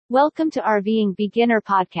Welcome to RVing Beginner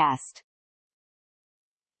Podcast.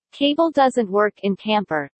 Cable doesn't work in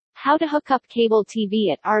camper. How to hook up cable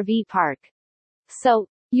TV at RV park. So,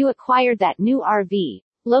 you acquired that new RV,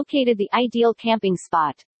 located the ideal camping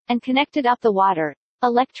spot, and connected up the water,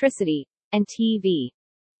 electricity, and TV.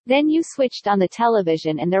 Then you switched on the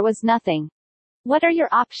television and there was nothing. What are your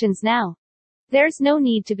options now? There's no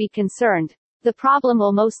need to be concerned. The problem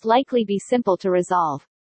will most likely be simple to resolve.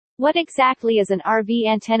 What exactly is an RV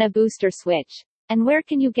antenna booster switch, and where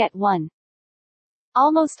can you get one?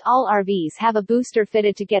 Almost all RVs have a booster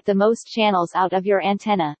fitted to get the most channels out of your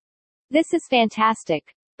antenna. This is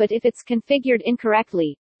fantastic, but if it's configured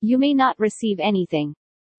incorrectly, you may not receive anything.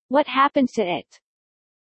 What happened to it?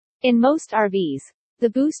 In most RVs,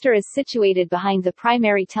 the booster is situated behind the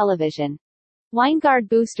primary television. WineGuard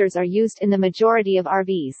boosters are used in the majority of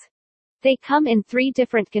RVs. They come in 3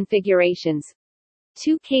 different configurations.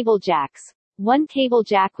 2 cable jacks, 1 cable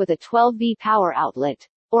jack with a 12V power outlet,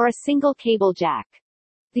 or a single cable jack.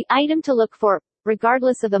 The item to look for,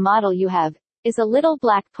 regardless of the model you have, is a little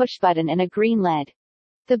black push button and a green LED.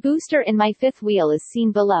 The booster in my 5th wheel is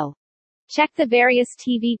seen below. Check the various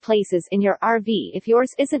TV places in your RV if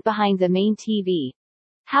yours isn't behind the main TV.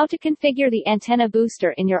 How to configure the antenna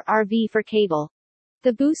booster in your RV for cable.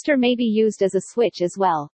 The booster may be used as a switch as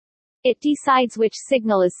well. It decides which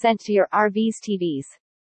signal is sent to your RV's TVs.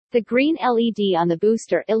 The green LED on the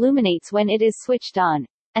booster illuminates when it is switched on,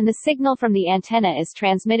 and the signal from the antenna is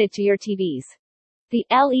transmitted to your TVs. The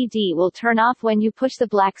LED will turn off when you push the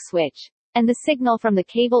black switch, and the signal from the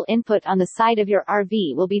cable input on the side of your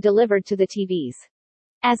RV will be delivered to the TVs.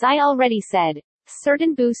 As I already said,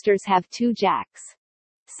 certain boosters have 2 jacks.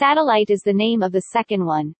 Satellite is the name of the second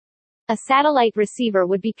one. A satellite receiver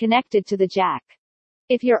would be connected to the jack.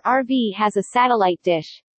 If your RV has a satellite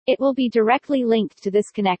dish, it will be directly linked to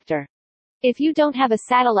this connector. If you don't have a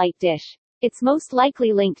satellite dish, it's most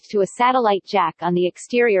likely linked to a satellite jack on the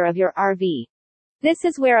exterior of your RV. This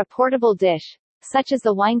is where a portable dish, such as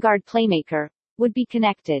the WineGuard Playmaker, would be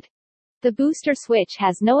connected. The booster switch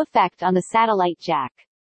has no effect on the satellite jack.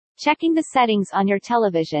 Checking the settings on your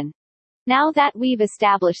television. Now that we've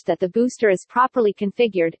established that the booster is properly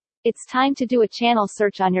configured, it's time to do a channel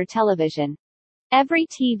search on your television. Every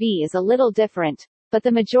TV is a little different, but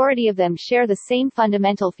the majority of them share the same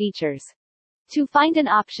fundamental features. To find an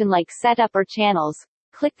option like Setup or Channels,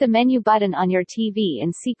 click the menu button on your TV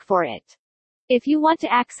and seek for it. If you want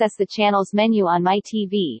to access the Channels menu on My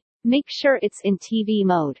TV, make sure it's in TV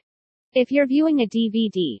mode. If you're viewing a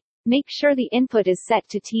DVD, make sure the input is set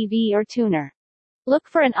to TV or tuner. Look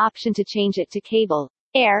for an option to change it to cable,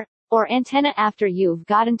 air, or antenna after you've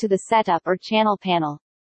gotten to the Setup or Channel panel.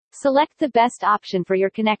 Select the best option for your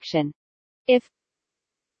connection.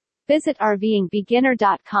 Visit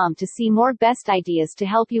RVingbeginner.com to see more best ideas to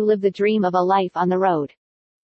help you live the dream of a life on the road.